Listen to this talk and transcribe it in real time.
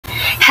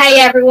Hi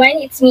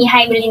everyone, it's me,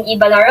 Jaime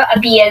Ibaloro, a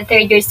BA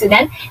third year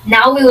student.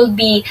 Now we will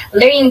be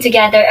learning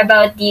together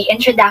about the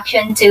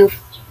introduction to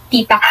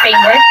TPACK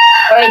framework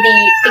or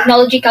the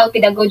technological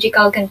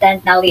pedagogical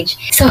content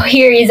knowledge. So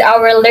here is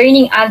our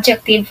learning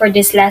objective for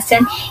this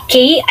lesson.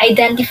 K,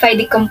 identify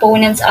the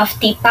components of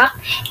TPACK.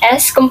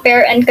 S,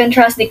 compare and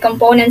contrast the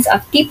components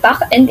of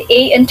TPACK. And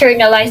A,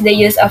 internalize the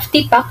use of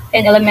TPACK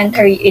in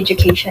elementary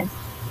education.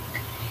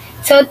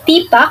 So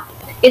TPACK,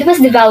 it was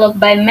developed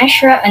by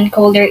Meshra and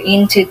Kohler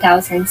in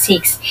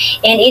 2006,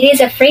 and it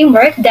is a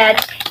framework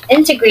that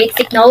integrates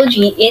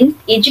technology in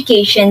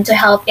education to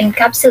help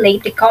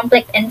encapsulate the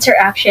complex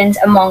interactions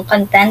among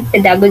content,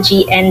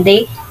 pedagogy, and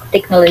the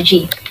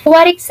technology.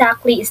 What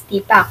exactly is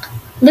TPACK?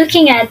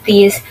 Looking at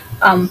this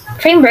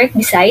framework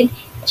beside,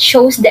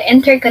 shows the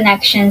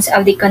interconnections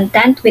of the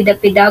content with the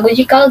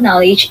pedagogical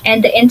knowledge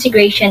and the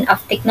integration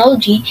of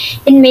technology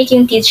in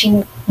making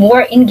teaching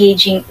more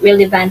engaging,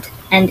 relevant,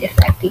 and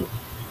effective.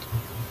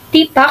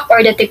 TPACK,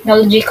 or the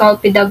Technological,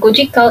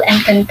 Pedagogical,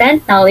 and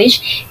Content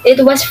Knowledge,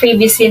 it was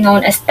previously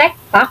known as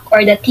TPACK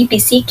or the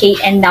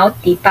TPCK and now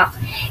TPACK.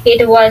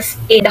 It was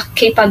the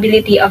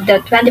capability of the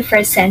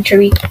 21st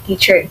century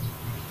teacher.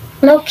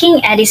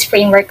 Looking at this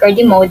framework or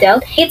the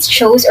model, it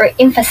shows or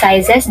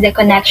emphasizes the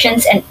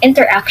connections and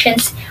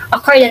interactions,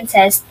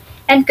 accordances,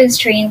 and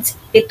constraints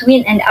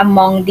between and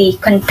among the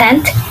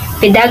content,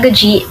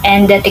 pedagogy,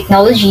 and the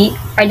technology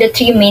are the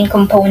three main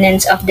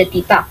components of the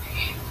TPACK.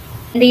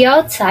 On the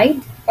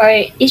outside, or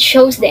it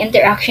shows the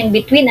interaction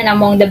between and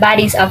among the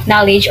bodies of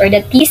knowledge or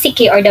the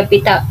TCK or the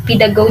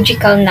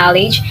pedagogical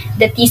knowledge,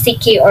 the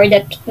TCK or the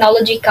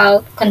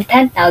technological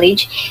content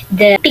knowledge,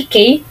 the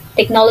PK,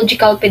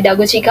 technological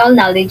pedagogical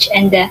knowledge,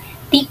 and the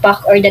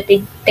TPACK or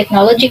the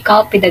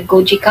technological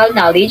pedagogical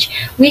knowledge,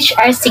 which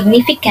are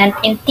significant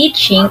in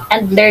teaching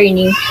and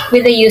learning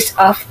with the use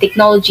of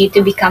technology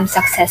to become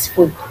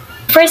successful.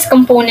 First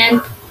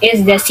component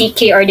is the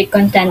CK or the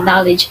content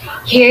knowledge.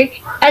 Here,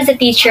 as a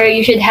teacher,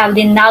 you should have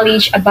the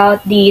knowledge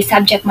about the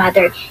subject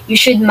matter. You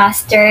should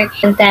master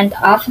content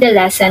of the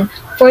lesson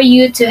for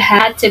you to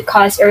have to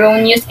cause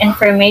erroneous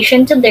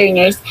information to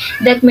learners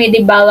that may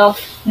develop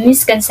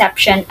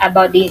misconception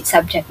about the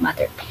subject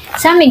matter.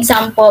 Some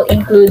example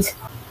includes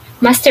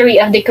mastery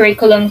of the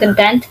curriculum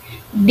content,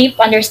 deep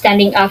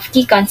understanding of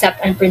key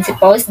concepts and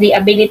principles, the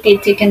ability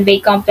to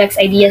convey complex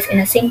ideas in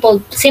a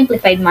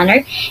simplified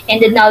manner,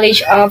 and the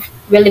knowledge of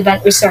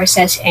relevant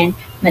resources and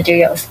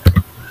materials.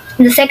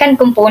 The second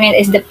component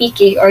is the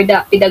PK or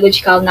the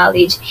pedagogical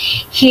knowledge.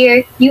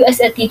 Here, you as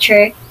a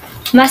teacher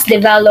must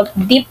develop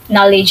deep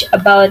knowledge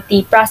about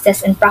the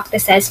process and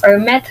practices or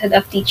method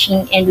of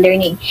teaching and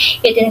learning.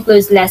 It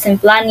includes lesson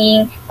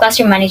planning,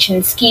 classroom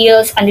management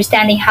skills,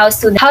 understanding how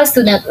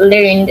student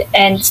learned,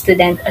 and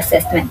student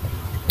assessment.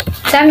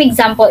 Some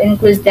example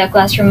includes the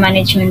classroom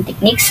management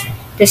techniques,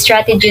 the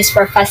strategies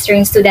for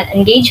fostering student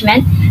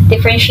engagement,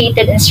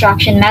 differentiated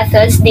instruction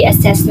methods, the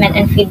assessment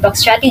and feedback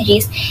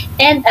strategies,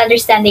 and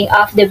understanding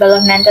of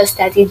developmental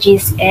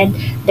strategies and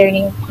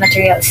learning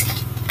materials.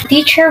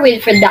 Teacher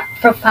with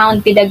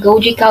profound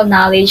pedagogical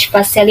knowledge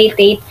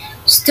facilitate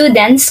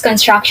students'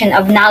 construction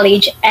of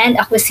knowledge and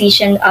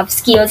acquisition of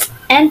skills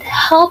and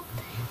help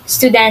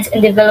students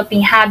in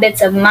developing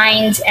habits of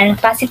minds and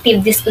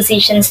positive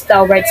dispositions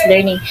towards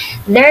learning.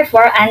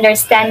 Therefore,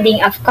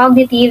 understanding of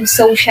cognitive,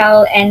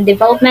 social, and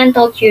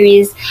developmental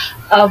theories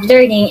of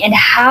learning and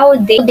how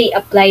they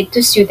apply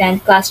to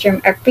student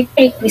classroom are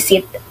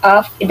prerequisite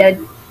of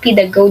the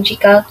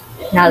pedagogical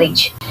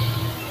knowledge.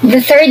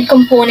 The third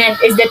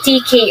component is the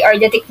TK or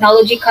the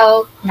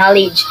technological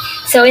knowledge.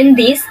 So in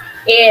this,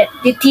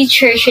 the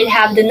teacher should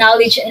have the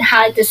knowledge on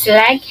how to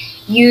select,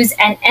 use,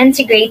 and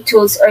integrate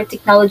tools or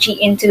technology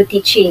into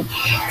teaching.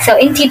 So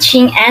in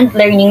teaching and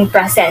learning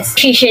process,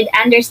 she should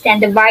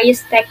understand the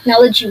various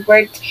technology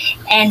work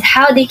and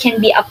how they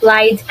can be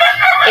applied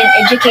in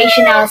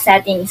educational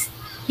settings.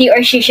 He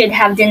or she should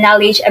have the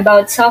knowledge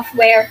about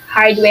software,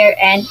 hardware,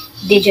 and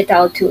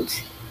digital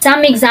tools.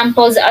 Some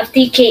examples of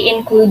TK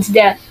includes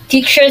the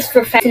teacher's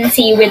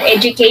proficiency with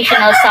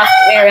educational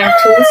software and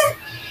tools,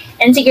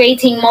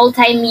 integrating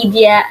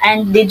multimedia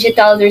and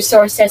digital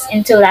resources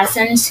into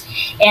lessons,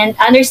 and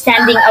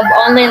understanding of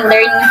online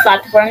learning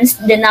platforms,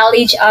 the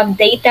knowledge of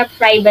data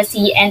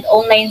privacy and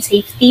online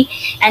safety,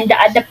 and the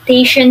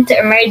adaptation to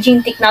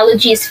emerging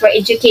technologies for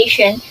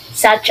education,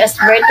 such as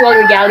virtual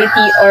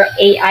reality or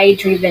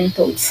AI-driven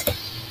tools.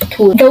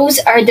 Those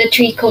are the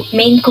three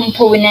main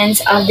components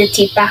of the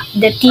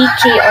TPACK, the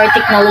TK or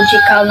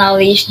technological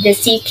knowledge, the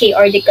CK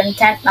or the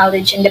content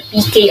knowledge, and the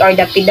PK or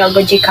the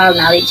pedagogical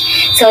knowledge.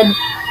 So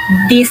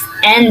this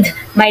ends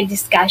my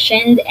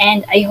discussion,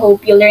 and I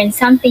hope you learned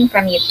something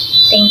from it.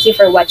 Thank you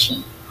for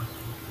watching.